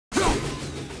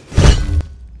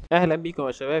اهلا بيكم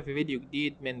يا شباب في فيديو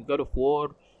جديد من جاد اوف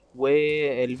وور.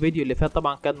 والفيديو اللي فات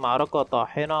طبعا كان معركة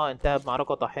طاحنة، انتهت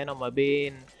معركة طاحنة ما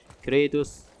بين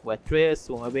كريتوس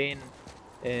واتريوس وما بين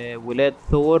ولاد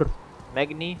ثور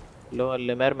ماجني اللي هو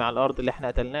اللي مرمي على الارض اللي احنا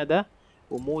قتلناه ده،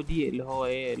 ومودي اللي هو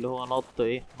اللي هو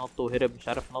نط وهرب، مش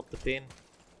عارف نط فين.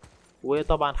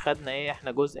 وطبعا خدنا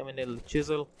احنا جزء من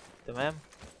التشيزل، تمام،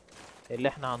 اللي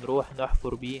احنا هنروح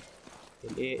نحفر بيه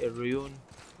الريون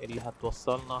اللي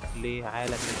هتوصلنا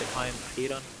لعالم نيفلهايم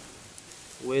اخيرا.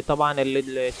 وطبعا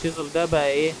التشيزل ده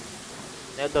بقى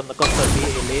نقدر نكسر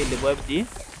بيه الابواب دي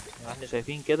زي ما احنا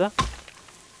شايفين كده.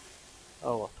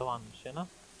 طبعا مش هنا.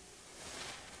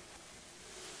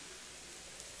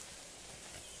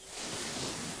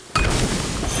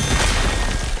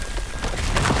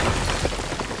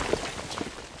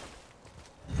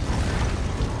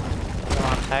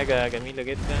 طبعا حاجة جميلة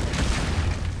جدا،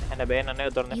 احنا بقينا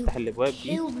نقدر نفتح الابواب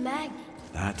دي.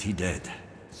 That he did.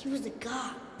 He was a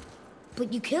god, but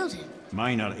you killed him.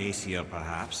 Minor Aesir,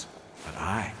 perhaps, but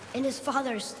I. And his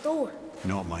father is Thor.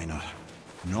 Not minor.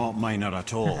 Not minor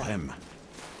at all, him.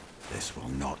 This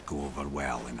will not go over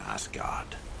well in Asgard.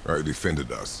 I defended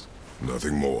us.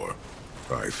 Nothing more.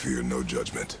 I fear no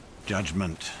judgment.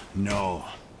 Judgment, no.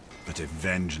 But if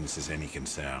vengeance is any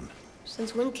concern. Since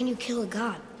when can you kill a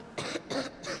god?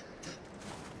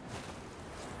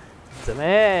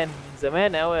 من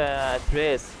زمان اوي يا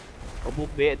اتريس، ابوك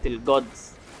بيقتل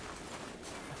جودز.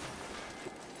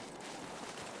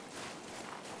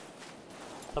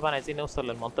 طبعا عايزين نوصل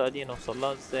للمنطقة دي، نوصل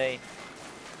لها ازاي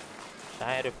مش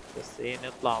عارف، بس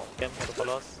نطلع ونكمل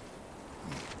وخلاص.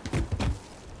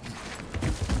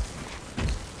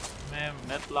 تمام،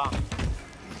 نطلع.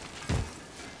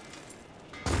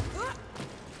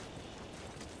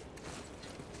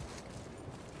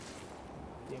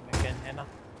 في مكان هنا.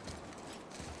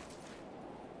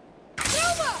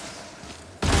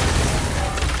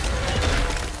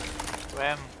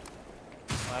 تمام،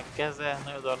 وهكذا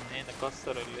نقدر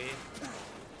نكسر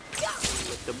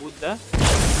التابوت ده.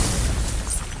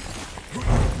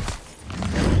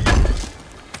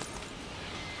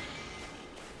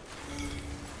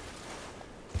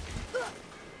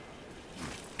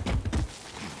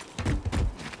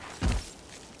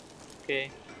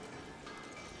 اوكي،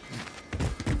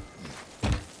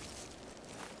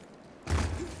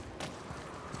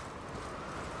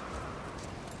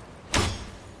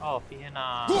 في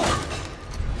هنا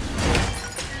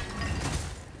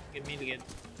جميل جدا.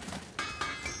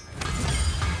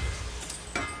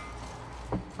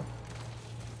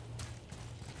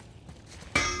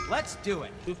 Let's do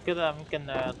it. شوف كده ممكن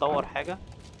نطور حاجة.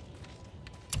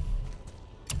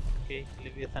 اوكي،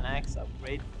 ليفيثان اكس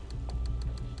ابجريد.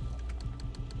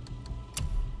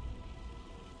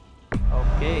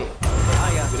 اوكي،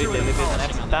 ابجريد لليفيثان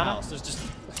اكس بتاعنا. There's just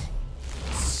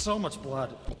so much blood.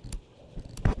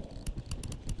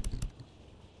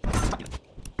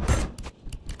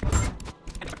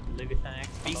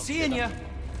 Be seeing ya.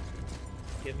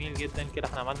 جميل جدا كده،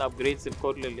 احنا عملنا ابجريدز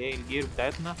لكل الجير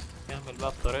بتاعتنا. نكمل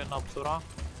بقى في طريقنا بسرعة.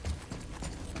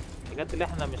 الحاجات اللي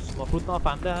احنا مش المفروض نقف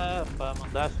عندها فما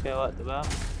نضيعش فيها وقت بقى.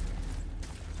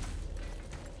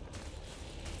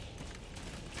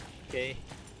 اوكي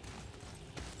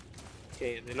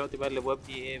دلوقتي بقى الابواب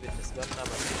دي بالنسبة لنا بقت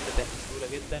تتفتح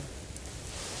بسهولة جدا.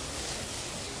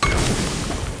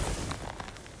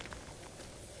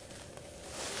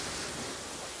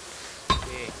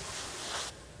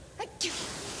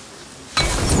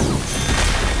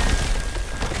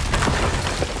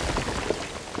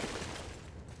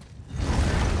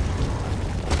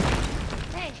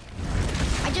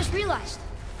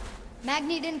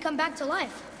 Magni didn't come back to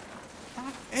life.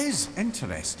 That is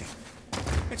interesting.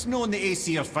 It's known the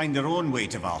Aesir find their own way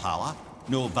to Valhalla.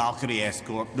 No Valkyrie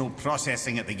escort, no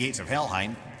processing at the gates of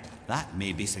Helheim. That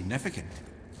may be significant.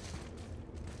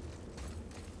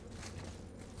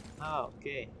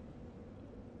 اوكي،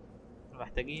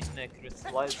 محتاجين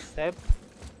كريستلايز ساب.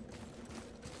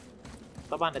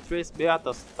 طبعا اتريس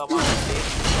بيعطس طبعا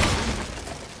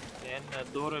لان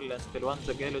الدور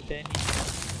الانفلونزا جاله تاني.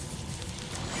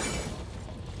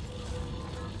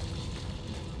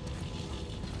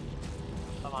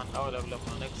 طبعا اول قبل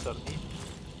ما نكسر دي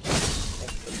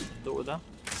نكسر الصندوق ده.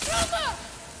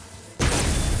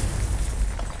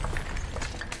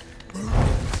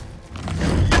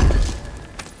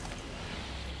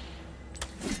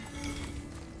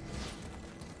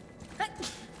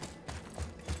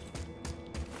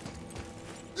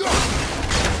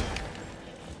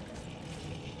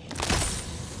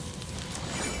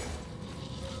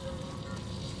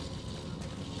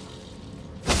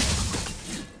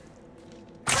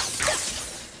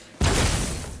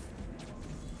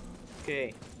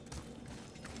 اوكي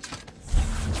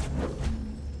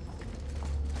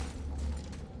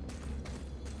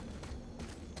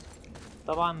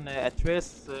طبعا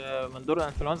اتريس من دور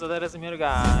الانفلونزا ده لازم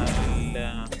يرجع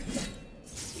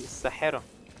للساحرة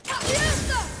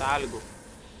تعالجه.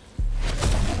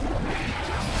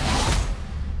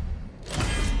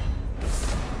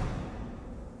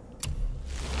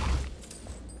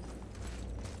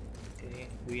 اوكي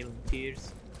ويل تيرز.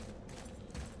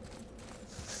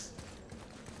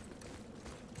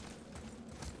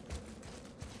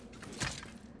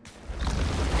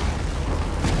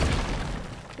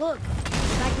 Look,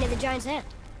 back near the giant's hand.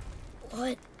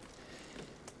 What?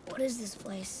 What is this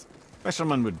place?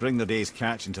 Fishermen would bring their day's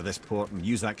catch into this port and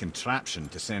use that contraption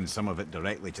to send some of it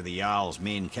directly to the Jarl's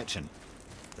main kitchen.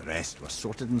 The rest was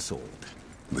sorted and sold.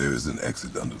 There is an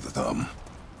exit under the thumb.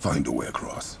 Find a way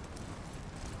across.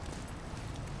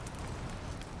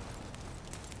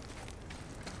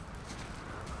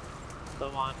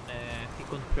 طبعا في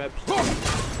contraption.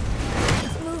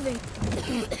 It's moving.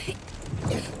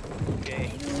 Okay.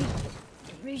 Maybe we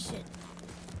can reach it.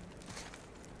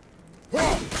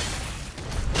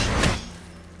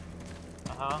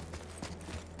 اها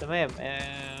تمام.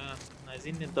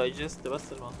 عايزين ندايجست بس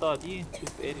المنطقة دي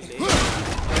نشوف ايه اللي ايه.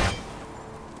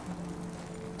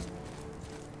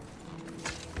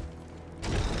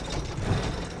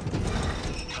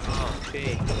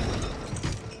 اوكي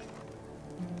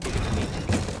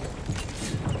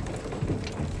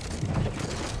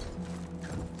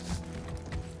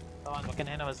طبعا المكان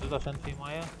هنا مسدود عشان فيه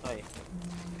ميه. طيب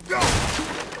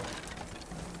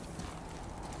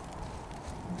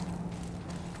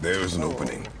There is an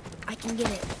opening. I can get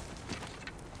it.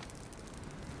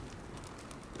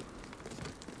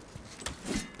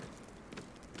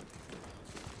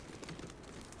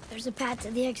 There's a path to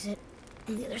the exit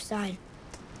on the other side.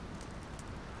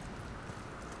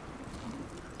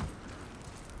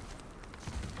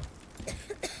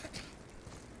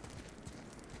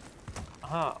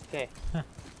 اوكي.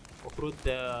 المفروض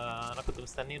انا كنت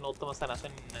مستنيه نقطة مثلا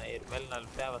عشان يرمي لنا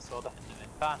البتاع بس واضح ان ما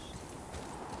ينفعش.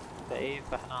 فايه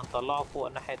فاحنا هنطلعه فوق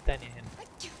الناحية التانية هنا.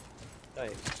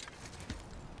 طيب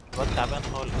الواد تعبان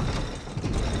خالص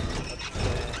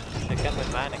بس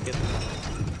نكمل معانا كده.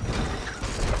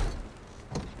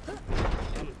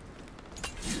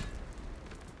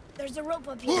 There's a rope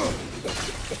up here.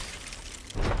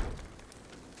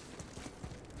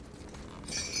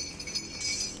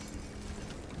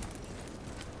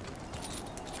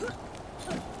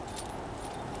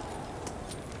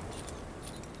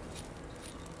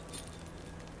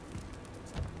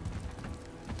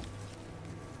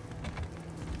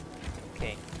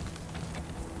 اوكي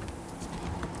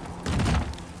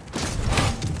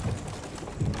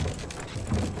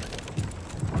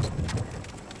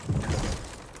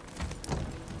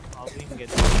عظيم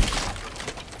جدا.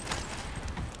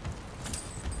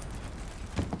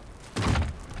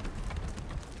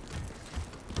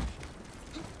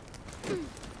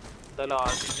 ده لو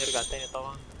عايزين نرجع تاني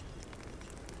طبعا.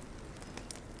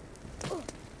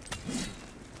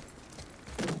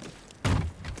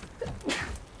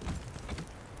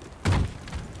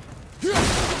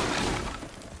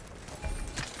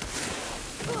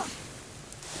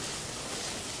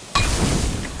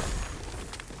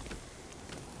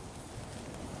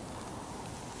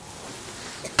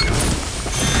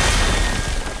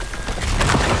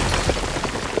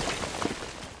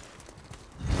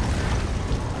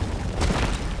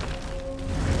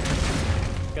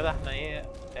 كده احنا ايه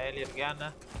تهيألي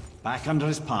رجعنا Back under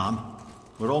his palm.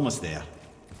 We're almost there.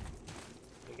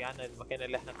 رجعنا للمكان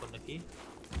اللي احنا كنا فيه.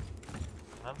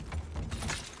 تمام.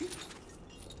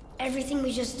 Everything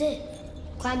we just did.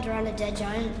 Climbed around a dead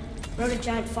giant, rode a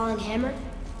giant falling hammer,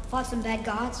 fought some bad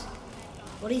gods.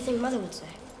 What do you think Mother would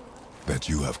say? Bet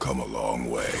you have come a long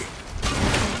way.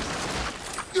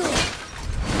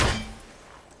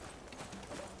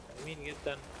 جميل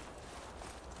جدا.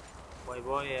 باي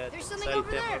باي يا There's something تمثال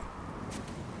over تامر.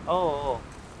 there. اوه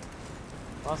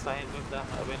صحيح الباب ده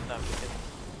احنا قابلنا قبل كده.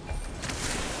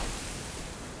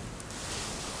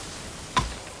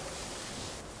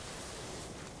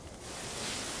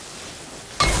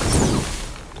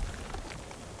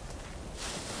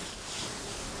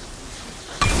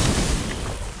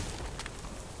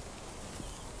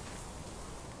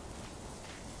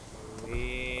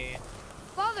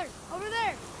 Father, over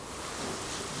there.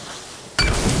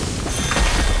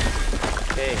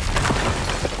 اوكي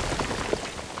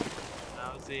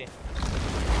عاوز ايه؟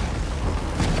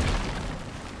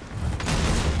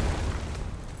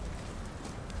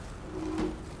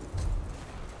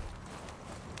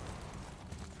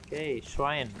 اوكي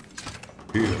shrine.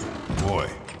 Here, boy.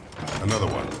 Another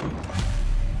one.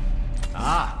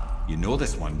 Ah, you know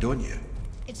this one, don't you?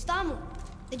 It's Tamu,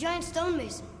 the giant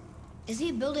stonemason. Is he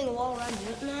building a wall around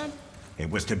Jotunheim? It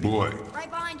was to be. Boy,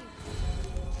 Right behind you.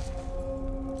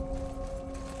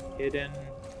 hidden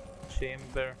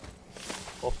chamber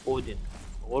of Odin.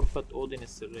 غرفة أودين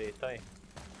السرية. طيب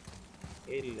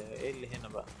ايه اللي هنا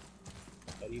بقى؟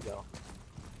 غريبة اهو.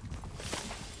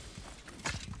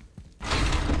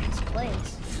 This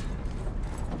place.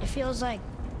 It feels like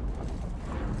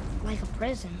a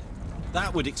prison.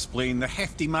 That would explain the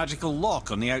hefty magical lock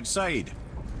on the outside.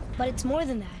 But it's more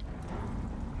than that.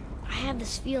 I have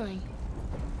this feeling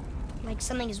like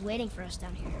something is waiting for us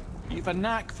down here. You've a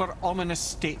knack for ominous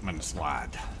statements,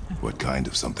 lad. what kind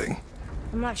of something?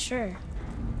 I'm not sure.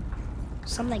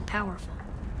 Something powerful.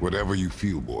 Whatever you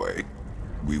feel, boy,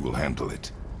 we will handle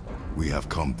it. We have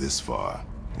come this far,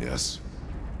 yes?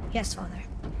 Yes, Father.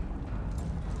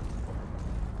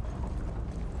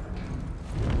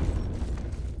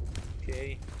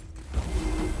 اوكي.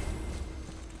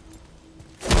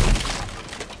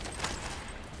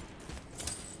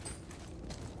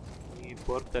 في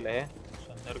بورتال اهي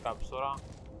عشان نرجع بسرعة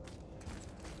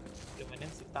لما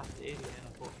نمسك تحت ايه اللي هنا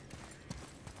فوق.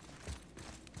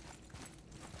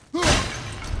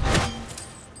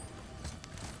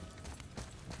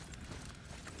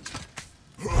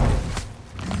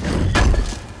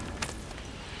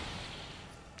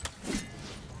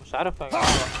 مش عارف يا جماعة،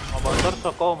 ما بقدرش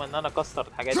اقاوم ان انا اكسر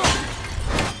الحاجات دي.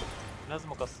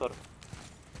 لازم اكسرها.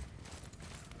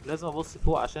 لازم ابص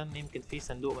فوق عشان يمكن في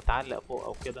صندوق متعلق فوق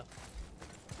او كده.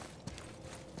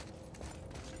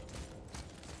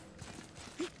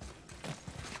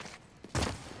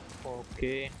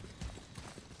 اوكي.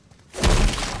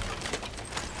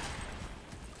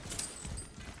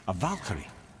 A Valkyrie?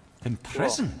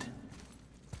 Imprisoned?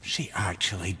 She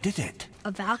actually did it.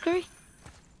 A Valkyrie?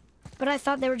 But I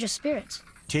thought they were just spirits.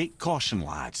 Take caution,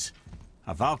 lads.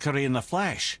 A Valkyrie in the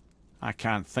flesh. I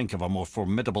can't think of a more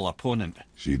formidable opponent.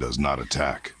 She does not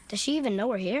attack. Does she even know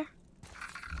we're here?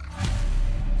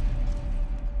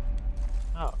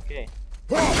 Okay.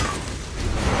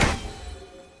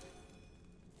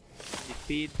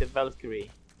 Defeat the Valkyrie.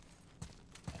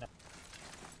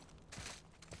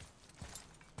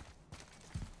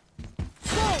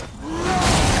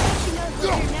 She knows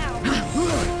we're here now.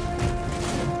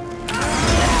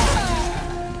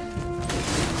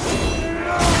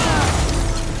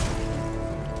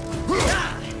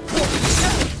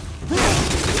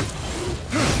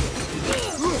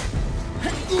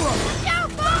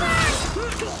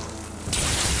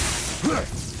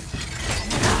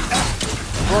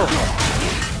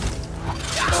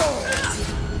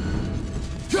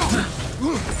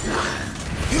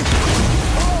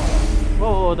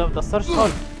 اوه ده متأثرش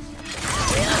خالص.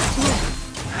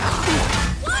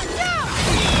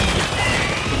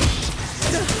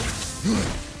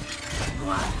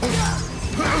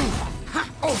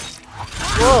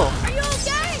 Whoa. Are you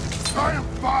okay? I am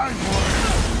fine, boy.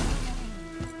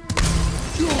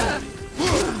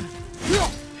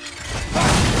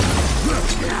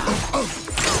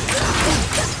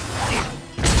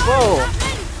 Whoa.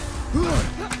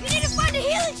 You need to find a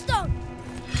healing stone.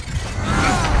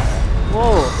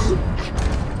 Whoa.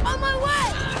 On my way.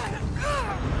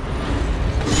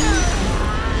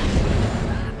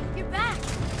 You're back.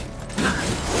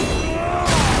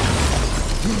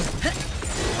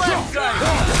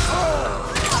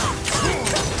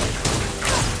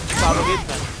 صعبة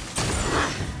جدا.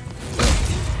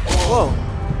 واو.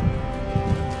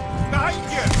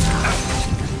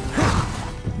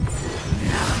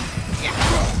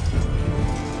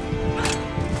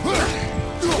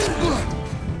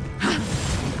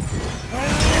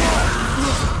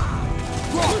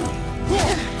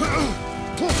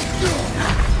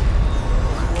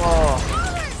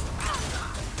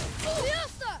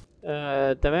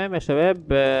 تمام يا شباب.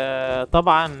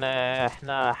 طبعا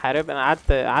احنا انا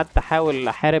قعدت احاول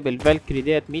احارب الفالكري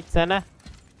ديت 100 سنة،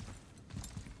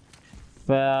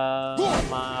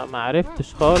 فما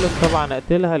عرفتش خالص طبعا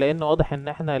اقتلها، لان واضح ان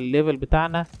احنا الليفل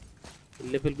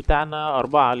بتاعنا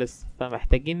 4 لسه،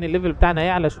 فمحتاجين الليفل بتاعنا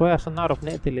يعلى شوية عشان نعرف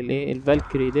نقتل الايه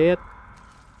الفالكري ديت.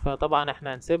 فطبعا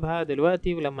احنا هنسيبها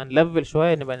دلوقتي، ولما نلفل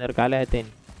شوية نبقى نرجع لها تاني.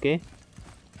 اوكي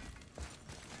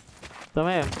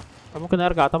تمام. ممكن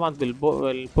ارجع طبعا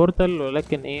بالبورتال،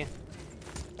 ولكن ايه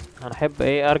انا احب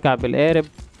ايه ارجع بالقارب،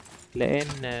 لان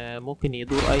ممكن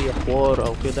يدور اي حوار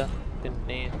او كده، ممكن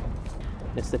ايه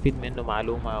نستفيد منه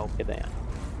معلومة او كده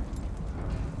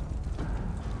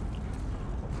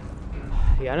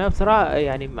يعني انا بصراحة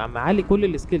يعني معالي كل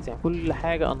السكيلز، يعني كل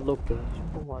حاجة انلوكت.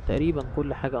 شوفوا تقريبا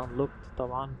كل حاجة انلوكت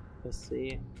طبعا، بس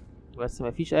ايه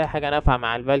مفيش اي حاجة نافعة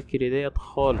مع الفالكري ديت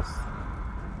خالص،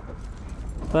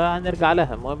 فهنرجع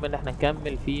لها. المهم ان احنا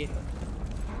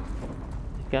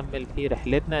نكمل في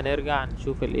رحلتنا، نرجع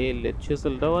نشوف الايه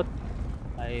التشيزل دوت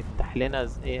هيفتح لنا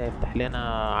ايه، هيفتح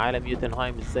لنا عالم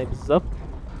يوتنهايم ازاي بالظبط.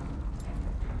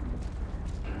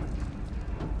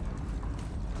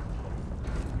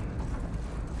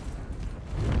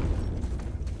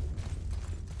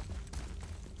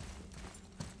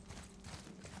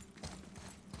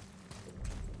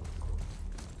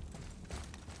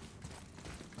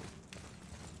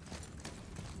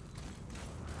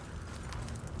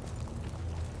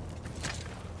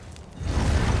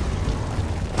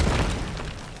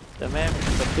 تمام،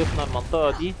 استكشفنا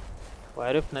المنطقة دي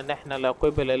وعرفنا ان احنا لا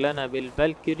قبل لنا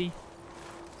بالفالكري،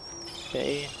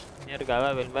 فايه نرجع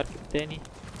بقى بالمركب تاني.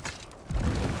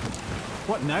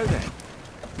 What now then?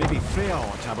 Maybe Freya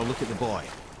ought to have a look at the boy.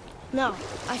 No,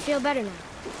 I feel better now.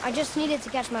 I just needed to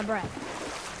catch my breath.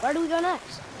 Where do we go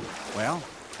next? Well,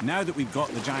 now that we've got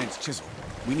the giant's chisel,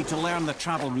 we need to learn the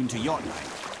travel rune to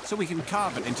Jotunheim, so we can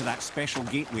carve it into that special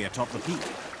gateway atop the peak,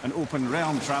 and open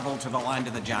realm travel to the land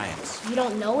of the giants. You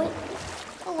don't know it?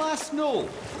 Alas, no.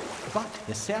 But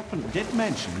the serpent did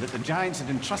mention that the giants had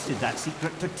entrusted that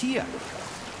secret to Tyr.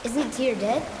 Isn't Tyr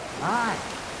dead? Aye,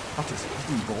 but his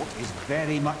hidden boat is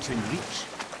very much in reach.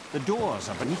 The doors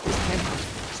are beneath his temple,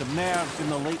 submerged in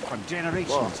the lake for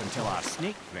generations until our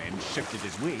snake friend shifted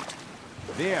his weight.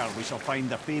 There we shall find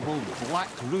the fabled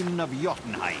Black Rune of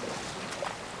Jotunheim.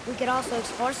 We could also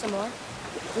explore some more.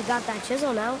 We got that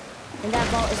chisel now, and that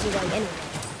vault isn't going anywhere.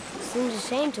 Seems a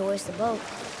shame to waste the boat.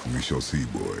 We shall see,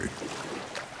 boy.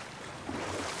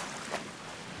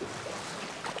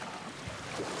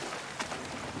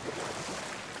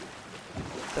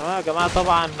 تمام يا جماعة.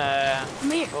 طبعا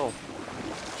Come here.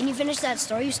 Can you finish that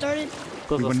story you started?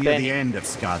 We were قصص near the تاني. end of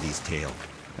Skadi's tale,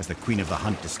 as the Queen of the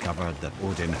Hunt discovered that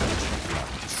Odin had tricked her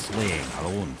to slaying her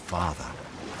own father.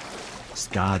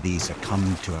 Skadi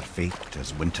succumbed to her fate as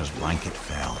winter's blanket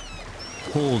fell,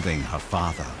 holding her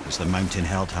father as the mountain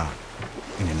held her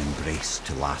in an embrace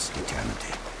to last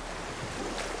eternity.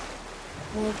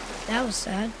 Well, that was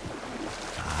sad.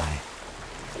 Aye.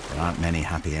 There aren't many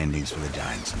happy endings for the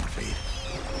giants, I'm afraid.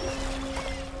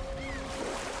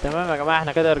 تمام يا جماعة،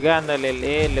 احنا كده رجعنا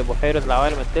للايه لبحيرة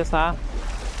العوالم التسعة.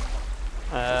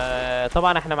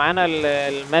 طبعا احنا معانا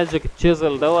الماجيك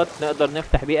تشيزل دوت، نقدر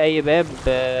نفتح بيه اي باب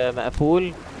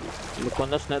مقفول اللي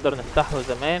كناش نقدر نفتحه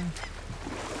زمان.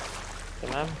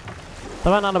 تمام.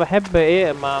 طبعا انا بحب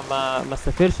ايه ما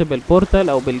اسافرش بالبورتال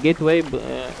او بالجيت واي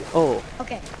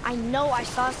Okay, I know I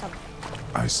saw something.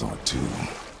 I saw it too.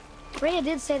 Freya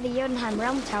did say the Jotunheim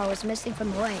realm tower was missing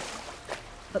from the lake.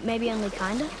 But maybe only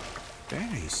kinda?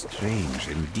 Very strange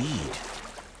indeed.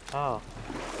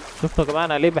 شفتوا يا جماعه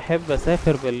انا ليه بحب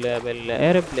اسافر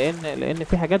بالقارب؟ لان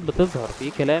في حاجات بتظهر،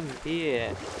 في كلام، في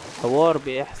حوار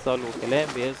بيحصل وكلام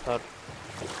بيظهر.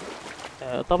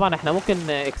 طبعا احنا ممكن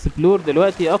اكسبلور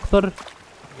دلوقتي اكتر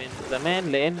من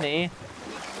زمان، لان ايه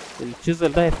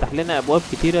التشيزل ده هيفتح لنا ابواب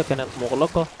كتيره كانت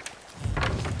مغلقه.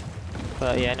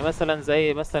 فيعني مثلا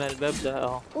زي مثلا الباب ده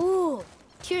اهو. Ooh,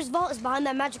 Tyr's vault is behind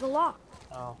that magical lock.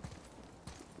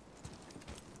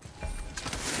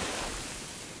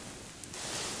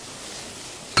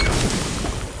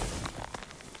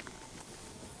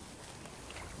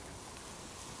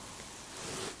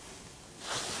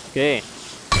 Okay.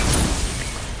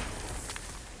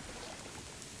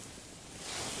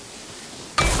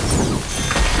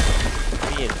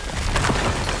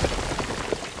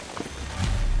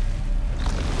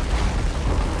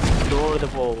 Lower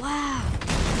the vault. Wow.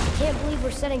 Can't believe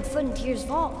we're setting foot in Tyr's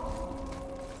vault.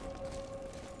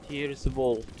 Here's the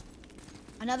vault.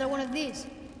 Another one of these.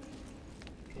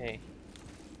 Okay.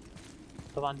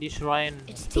 طبعا دي shrine.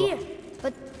 It's Tyr,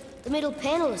 but the middle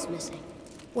panel is missing.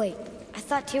 Wait, I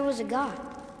thought Tyr was a god,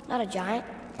 not a giant.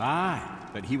 Aye,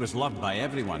 but he was loved by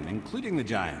everyone, including the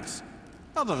giants.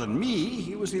 Other than me,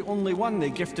 he was the only one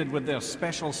they gifted with their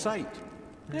special sight.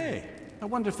 Hey, I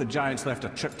wonder if the giants left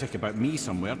a triptych about me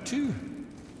somewhere too.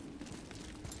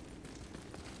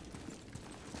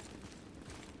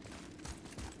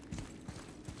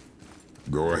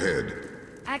 Go ahead.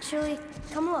 Actually,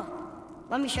 come look.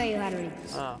 Let me show you how to read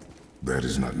this. That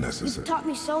is not You've necessary. taught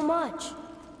me so much.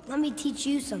 Let me teach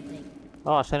you something.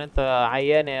 عشان انت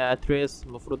عيان يا اتريوس،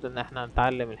 المفروض ان احنا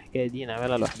نتعلم الحكايه دي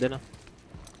نعملها لوحدنا.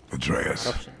 Atreus.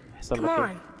 معرفش يحصل Come لك on.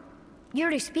 ايه. You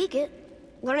already speak it.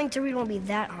 Learning to read won't be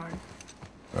that hard.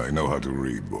 I know how to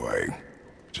read, boy.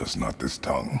 Just not this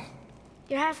tongue.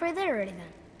 You're halfway there already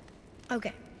then.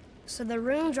 Okay, so the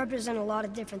runes represent a lot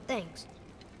of different things.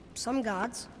 Some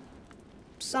gods,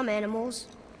 some animals.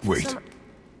 Wait. Some...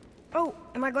 Oh,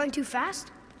 am I going too fast?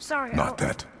 Sorry. Not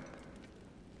that.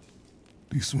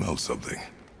 Do you smell something?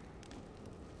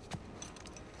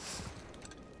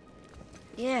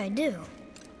 Yeah, I do.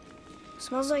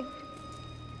 Smells like...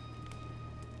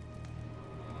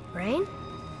 rain?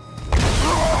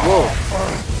 Whoa.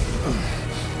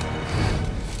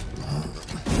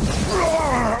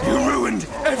 You ruined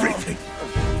everything.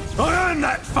 I earned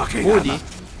that fucking Woody. hammer.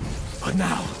 But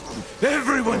now,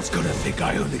 everyone's gonna think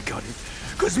I only got it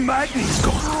because Magni's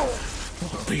gone.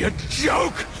 It'll be a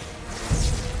joke.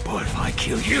 But if I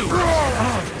kill you,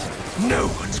 no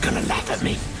one's gonna laugh at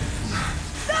me.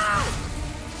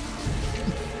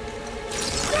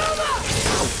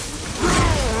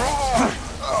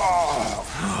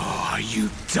 Oh, are you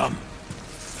dumb?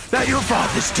 That your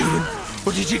father's doing?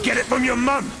 Or did you get it from your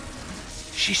mum?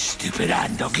 She's stupid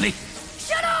and ugly.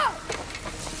 Shut up!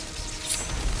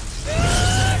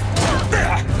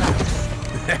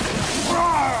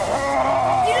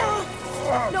 You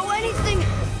don't know anything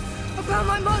about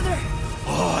my mother.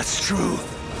 Oh, it's true.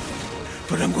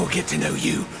 But I'm gonna get to know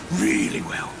you really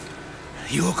well.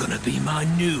 You're gonna be my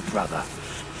new brother.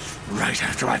 Right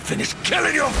after I finish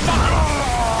killing your father!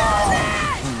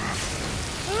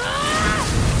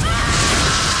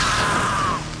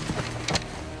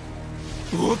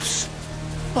 Whoops.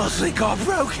 I think I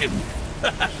broke him.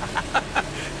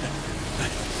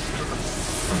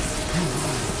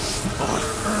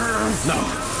 No.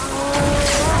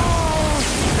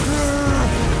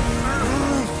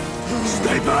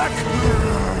 Stay back!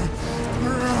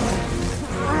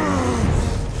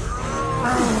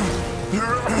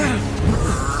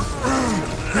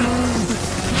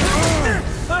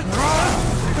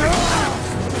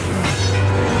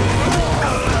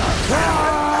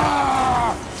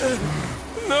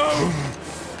 No!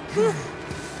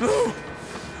 No!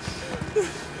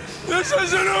 This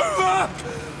isn't over!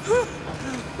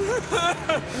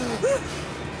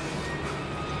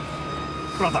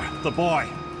 Brother, the boy.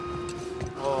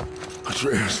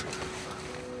 Atreus.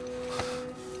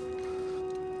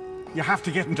 You have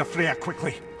to get into Freya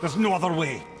quickly. There's no other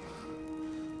way.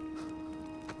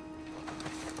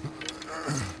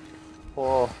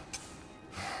 اوه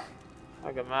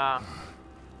يا جماعة.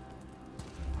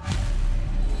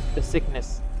 The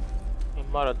sickness.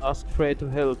 المرض. Ask Freya to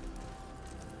help.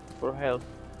 For help.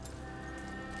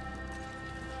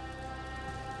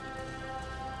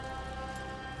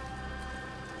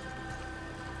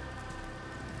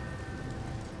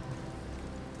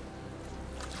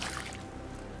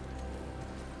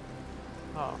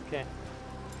 Oh, okay.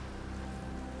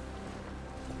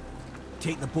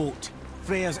 Take the boat.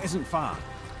 Freya's isn't far.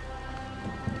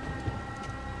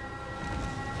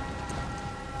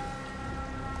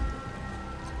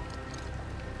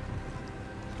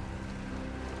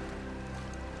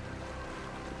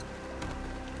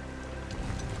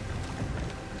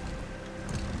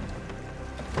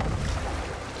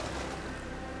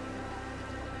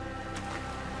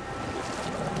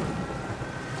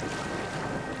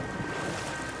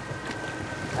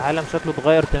 العالم شكله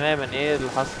اتغير تماما. ايه اللي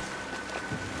حصل؟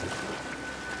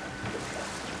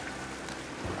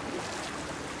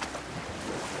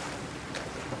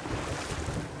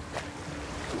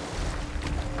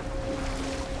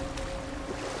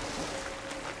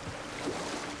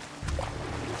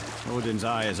 Odin's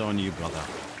eye is on you, brother.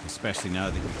 Especially now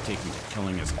that you've taken to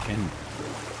killing his kin.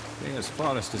 Freya's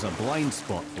forest is a blind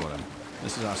spot for him.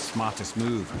 This is our smartest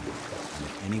move. And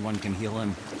if anyone can heal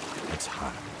him, it's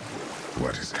her.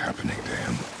 What is happening to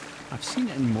him? I've seen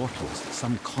it in mortals that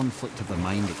some conflict of the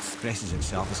mind expresses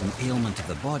itself as an ailment of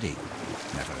the body.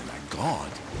 Never in a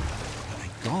god. But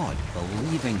a god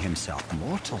believing himself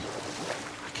mortal.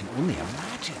 I can only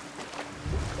imagine.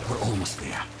 We're almost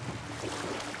there.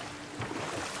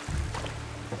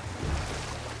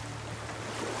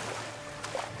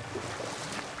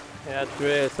 يا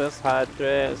تريس اصحى يا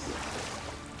تريس.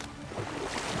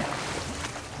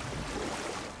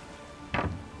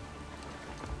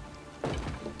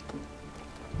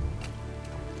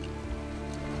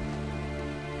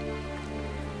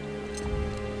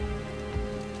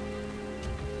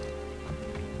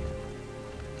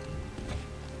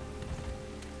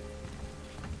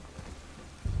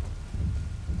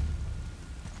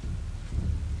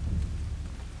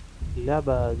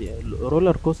 اللعبة دي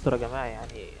رولر كوستر يا جماعة،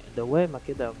 يعني دوامة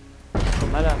كده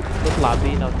عمالة تطلع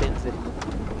بينا وتنزل،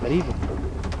 غريبة.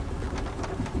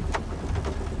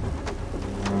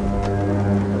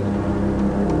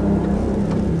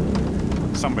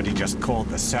 Somebody just called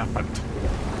the serpent.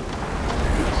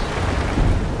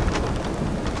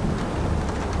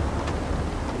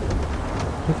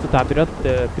 شفتوا تعبيرات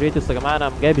كريتوس يا جماعة؟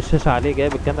 أنا جايب الشاشة عليه،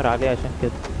 جايب الكاميرا عليه عشان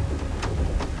كده.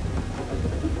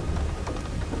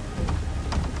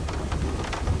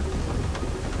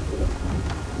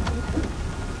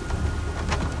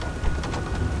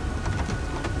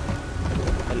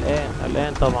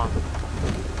 الآن طبعا.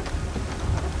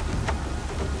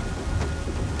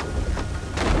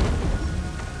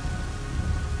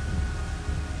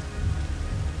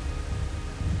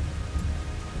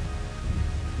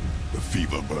 The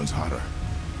fever burns hotter.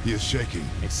 He is shaking.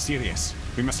 It's serious.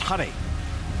 We must hurry.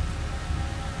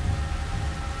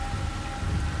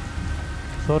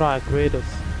 بسرعة يا كريدوس.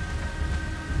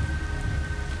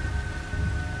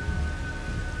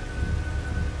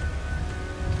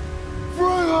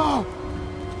 Freya!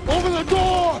 Open the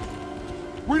door!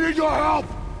 We need your help!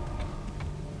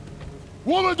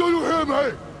 Woman, do you hear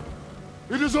me?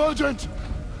 It is urgent!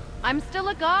 I'm still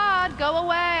a god. Go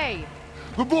away.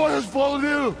 The boy has fallen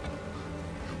ill!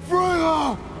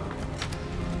 Freya!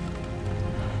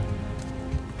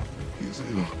 He is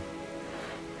ill.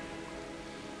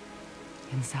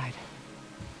 Inside.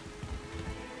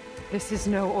 This is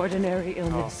no ordinary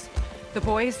illness. The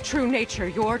boy's true nature,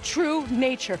 your true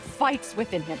nature, fights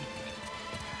within him.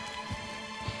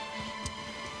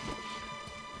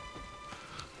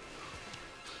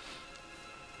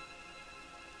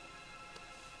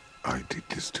 I did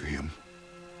this to him.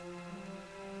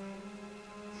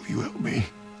 Will you help me?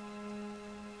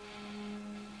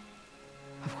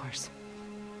 Of course.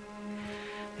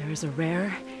 There is a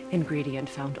rare ingredient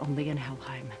found only in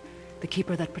Helheim. The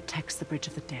keeper that protects the Bridge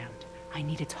of the Damned. I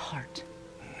need its heart.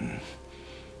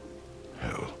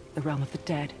 Hell. The realm of the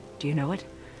dead. Do you know it?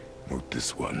 Not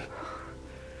this one.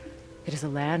 It is a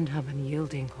land of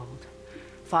unyielding cold.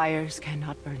 Fires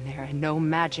cannot burn there, and no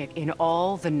magic in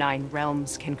all the 9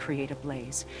 realms can create a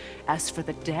blaze. As for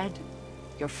the dead,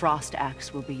 your frost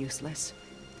axe will be useless.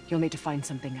 You'll need to find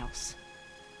something else.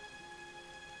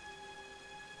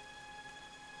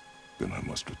 Then I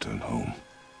must return home.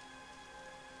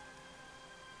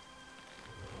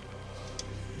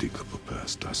 Dig up a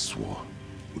past I swore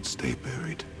would stay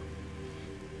buried.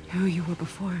 Who you were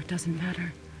before doesn't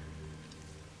matter.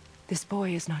 This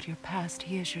boy is not your past,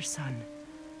 he is your son.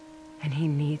 And he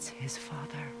needs his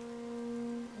father.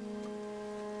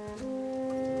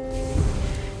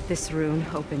 This rune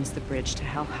opens the bridge to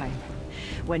Helheim.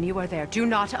 When you are there, do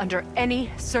not under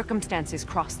any circumstances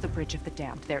cross the Bridge of the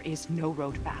Damned. There is no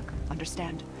road back.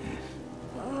 Understand?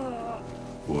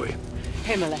 Boy.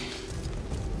 Himmele,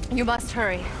 you must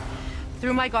hurry.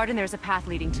 Through my garden there's a path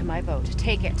leading to my boat.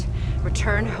 Take it.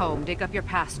 Return home, dig up your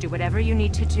past, do whatever you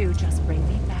need to do. Just bring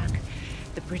me back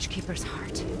the Bridgekeeper's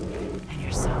heart, and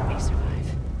your son may survive.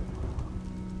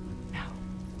 Now.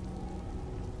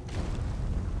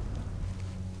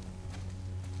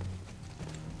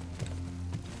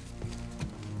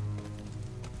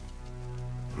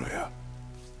 Freya.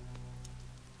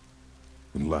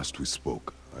 When last we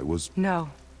spoke, I was... No.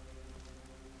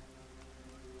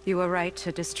 You were right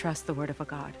to distrust the word of a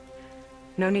god.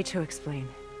 No need to explain.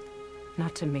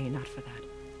 Not to me, not for that.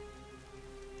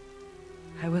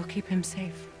 I will keep him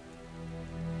safe.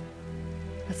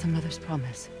 That's a mother's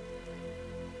promise.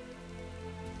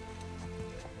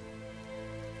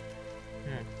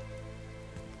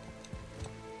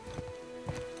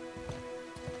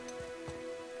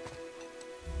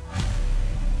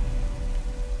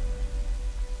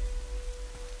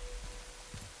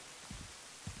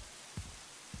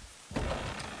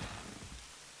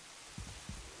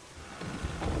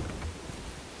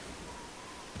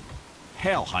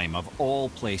 Helheim of all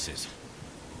places.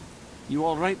 You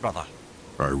all right, brother?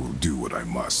 I will do what I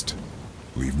must.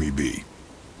 Leave me be.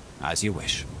 As you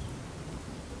wish.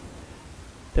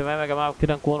 تمام يا جماعه،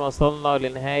 بكده نكون وصلنا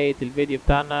لنهايه الفيديو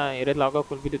بتاعنا. يا ريت لو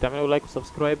عجبكم الفيديو تعملوا لايك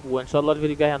وسبسكرايب، وان شاء الله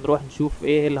الفيديو الجاي هنروح نشوف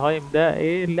ايه الهايم ده،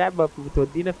 ايه اللعبه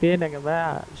بتودينا فين يا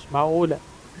جماعه. مش معقوله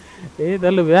ايه ده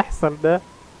اللي بيحصل ده.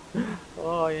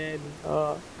 يعني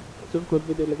اشوفكم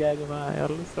الفيديو اللي جاي يا جماعه.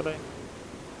 يلا سلام.